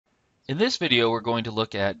In this video, we're going to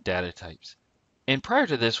look at data types. And prior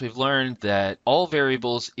to this, we've learned that all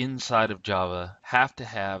variables inside of Java have to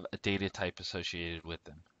have a data type associated with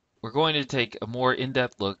them. We're going to take a more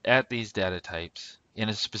in-depth look at these data types in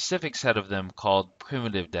a specific set of them called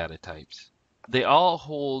primitive data types. They all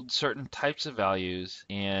hold certain types of values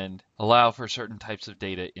and allow for certain types of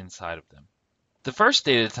data inside of them. The first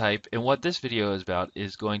data type, and what this video is about,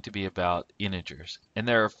 is going to be about integers. And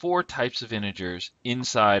there are 4 types of integers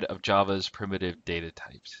inside of Java's primitive data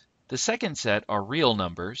types. The second set are real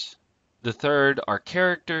numbers, the third are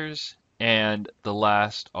characters, and the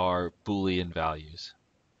last are Boolean values.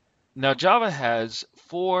 Now Java has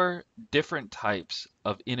 4 different types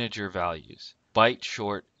of integer values: byte,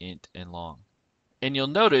 short, int, and long. And you'll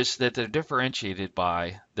notice that they're differentiated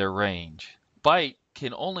by their range. Byte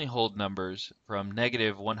can only hold numbers from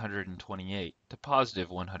negative 128 to positive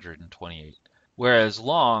 128, whereas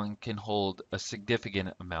long can hold a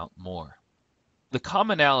significant amount more. The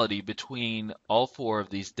commonality between all 4 of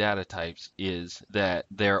these data types is that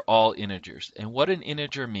they're all integers. And what an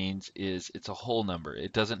integer means is it's a whole number.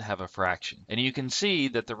 It doesn't have a fraction. And you can see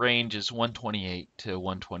that the range is 128 to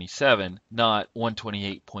 127, not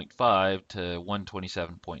 128.5 to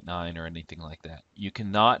 127.9 or anything like that. You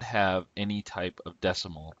cannot have any type of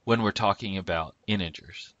decimal when we're talking about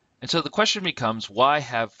integers. And so the question becomes, why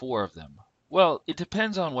have 4 of them? Well, it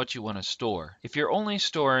depends on what you want to store. If you're only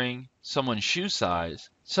storing someone's shoe size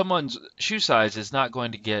is not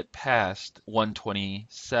going to get past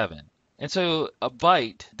 127. And so a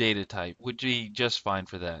byte data type would be just fine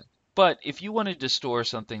for that. But if you wanted to store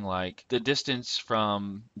something like the distance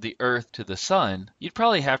from the Earth to the Sun, you'd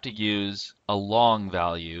probably have to use a long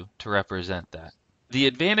value to represent that. The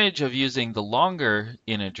advantage of using the longer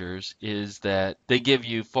integers is that they give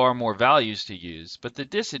you far more values to use, but the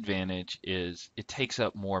disadvantage is it takes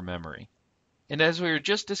up more memory. And as we were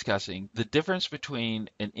just discussing, the difference between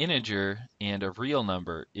an integer and a real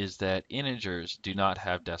number is that integers do not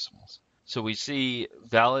have decimals. So we see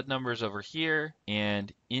valid numbers over here and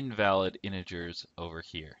invalid integers over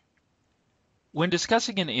here. When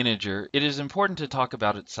discussing an integer, it is important to talk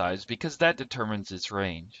about its size because that determines its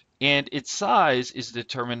range. And its size is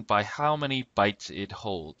determined by how many bytes it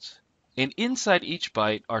holds. And inside each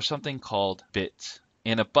byte are something called bits.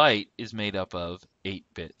 And a byte is made up of 8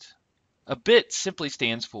 bits. A bit simply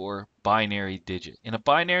stands for binary digit. And a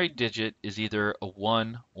binary digit is either a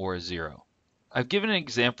 1 or a 0. I've given an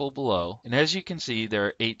example below, and as you can see, there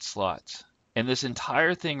are 8 slots. And this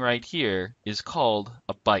entire thing right here is called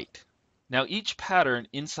a byte. Now each pattern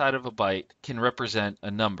inside of a byte can represent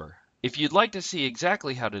a number. If you'd like to see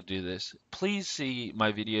exactly how to do this, please see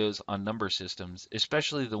my videos on number systems,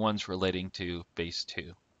 especially the ones relating to base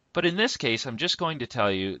 2. But in this case, I'm just going to tell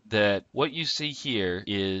you that what you see here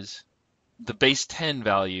is the base 10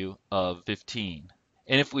 value of 15.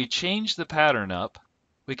 And if we change the pattern up,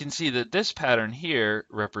 we can see that this pattern here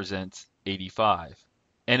represents 85.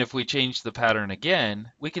 And if we change the pattern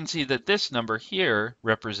again, we can see that this number here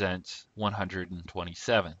represents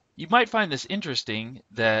 127. You might find this interesting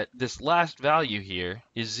that this last value here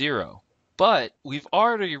is 0, but we've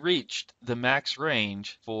already reached the max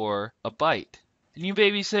range for a byte. And you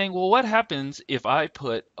may be saying, well, what happens if I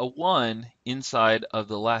put a 1 inside of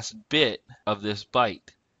the last bit of this byte?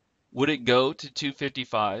 Would it go to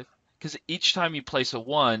 255? Because each time you place a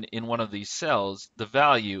 1 in one of these cells, the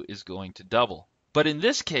value is going to double. But in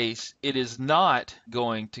this case, it is not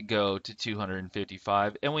going to go to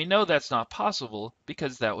 255, and we know that's not possible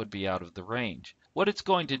because that would be out of the range. What it's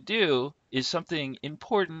going to do is something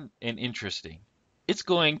important and interesting. It's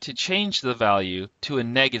going to change the value to a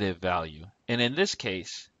negative value, and in this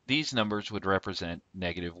case, these numbers would represent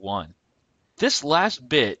 -1. This last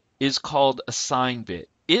bit is called a sign bit.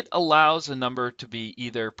 It allows a number to be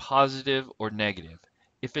either positive or negative.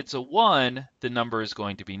 If it's a 1, the number is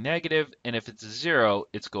going to be negative, and if it's a 0,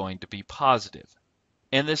 it's going to be positive.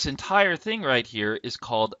 And this entire thing right here is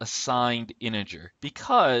called a signed integer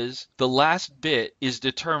because the last bit is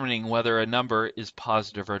determining whether a number is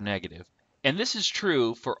positive or negative. And this is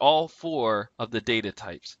true for all 4 of the data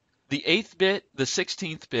types. The 8th bit, the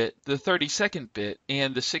 16th bit, the 32nd bit,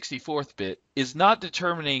 and the 64th bit is not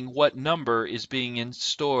determining what number is being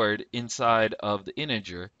stored inside of the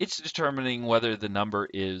integer. It's determining whether the number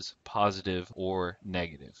is positive or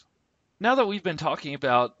negative. Now that we've been talking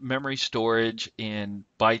about memory storage and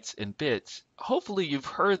bytes and bits, hopefully you've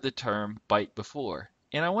heard the term byte before,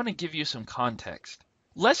 and I want to give you some context.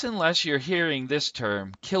 Less and less you're hearing this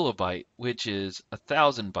term kilobyte, which is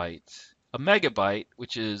 1,000 bytes. A megabyte,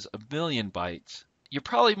 which is 1,000,000 bytes. You're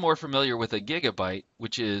probably more familiar with a gigabyte,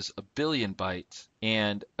 which is 1 billion bytes,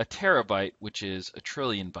 and a terabyte, which is 1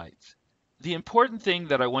 trillion bytes. The important thing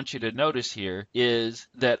that I want you to notice here is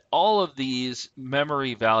that all of these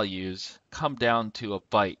memory values come down to a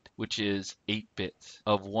byte, which is 8 bits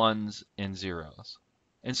of ones and zeros.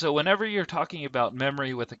 And so whenever you're talking about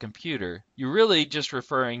memory with a computer, you're really just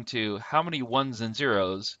referring to how many ones and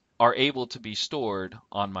zeros are able to be stored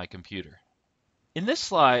on my computer. In this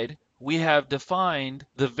slide, we have defined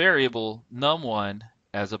the variable num1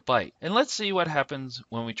 as a byte. And let's see what happens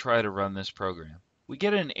when we try to run this program. We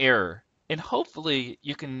get an error. And hopefully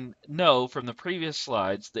you can know from the previous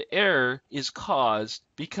slides the error is caused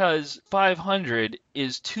because 500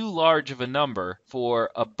 is too large of a number for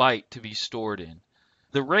a byte to be stored in.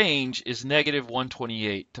 The range is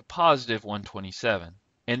 -128 to +127,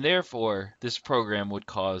 and therefore this program would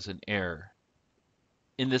cause an error.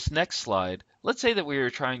 In this next slide, let's say that we are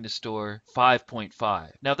trying to store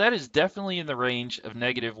 5.5. Now that is definitely in the range of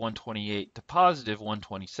 -128 to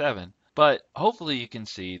 +127, but hopefully you can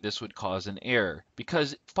see this would cause an error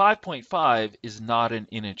because 5.5 is not an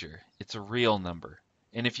integer, it's a real number.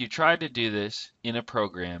 And if you tried to do this in a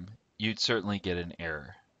program, you'd certainly get an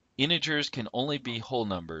error. Integers can only be whole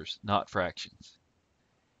numbers, not fractions.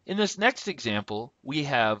 In this next example, we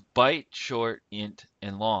have byte, short, int,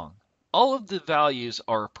 and long. All of the values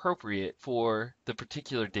are appropriate for the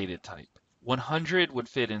particular data type. 100 would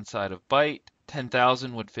fit inside of byte,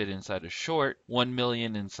 10,000 would fit inside of short, 1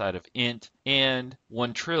 million inside of int, and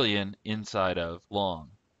 1 trillion inside of long.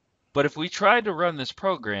 But if we tried to run this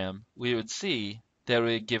program, we would see that it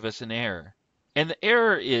would give us an error. And the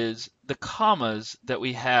error is the commas that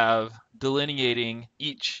we have delineating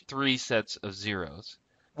each 3 sets of zeros.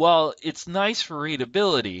 While it's nice for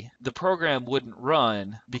readability, the program wouldn't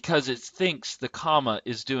run because it thinks the comma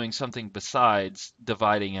is doing something besides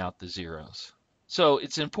dividing out the zeros. So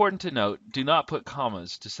it's important to note, do not put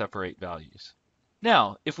commas to separate values.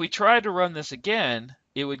 Now, if we try to run this again,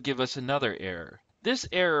 it would give us another error. This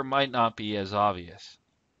error might not be as obvious.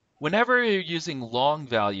 Whenever you're using long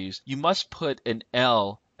values, you must put an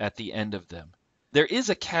L at the end of them. There is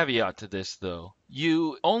a caveat to this though.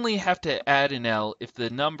 You only have to add an L if the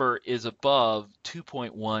number is above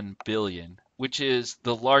 2.1 billion, which is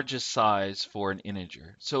the largest size for an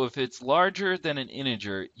integer. So if it's larger than an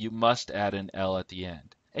integer, you must add an L at the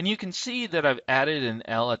end. And you can see that I've added an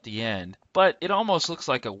L at the end, but it almost looks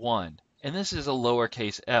like a 1, and this is a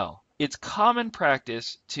lowercase l. It's common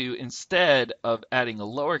practice to, instead of adding a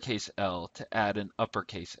lowercase l, to add an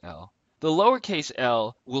uppercase L. The lowercase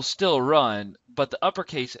l will still run, but the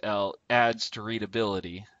uppercase L adds to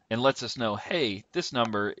readability and lets us know, hey, this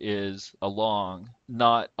number is a long,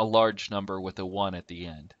 not a large number with a 1 at the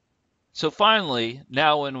end. So finally,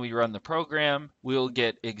 now when we run the program, we'll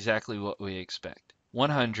get exactly what we expect.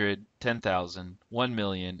 100, 10,000, 1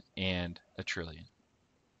 million, and a trillion.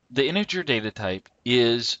 The integer data type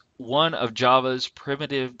is one of Java's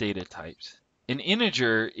primitive data types. An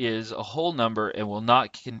integer is a whole number and will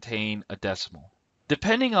not contain a decimal.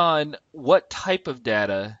 Depending on what type of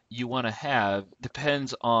data you want to have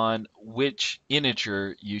depends on which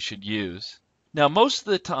integer you should use. Now, most of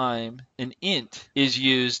the time, an int is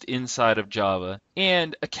used inside of Java,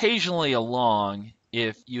 and occasionally a long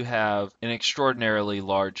if you have an extraordinarily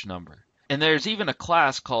large number. And there's even a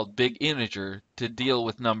class called big integer to deal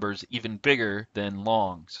with numbers even bigger than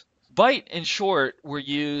longs. Byte and short were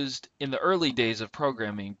used in the early days of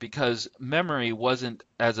programming because memory wasn't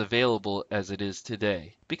as available as it is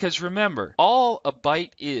today. Because remember, all a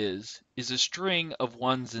byte is a string of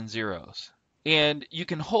ones and zeros. And you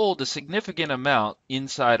can hold a significant amount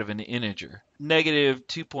inside of an integer,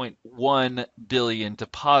 -2.1 billion to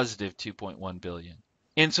 +2.1 billion.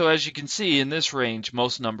 And so as you can see in this range,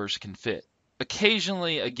 most numbers can fit.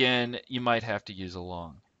 Occasionally, again, you might have to use a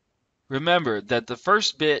long. Remember that the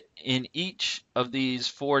first bit in each of these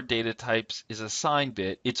 4 data types is a signed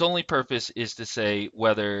bit. Its only purpose is to say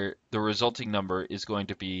whether the resulting number is going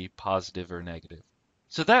to be positive or negative.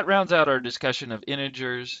 So that rounds out our discussion of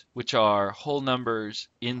integers, which are whole numbers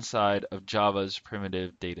inside of Java's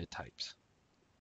primitive data types.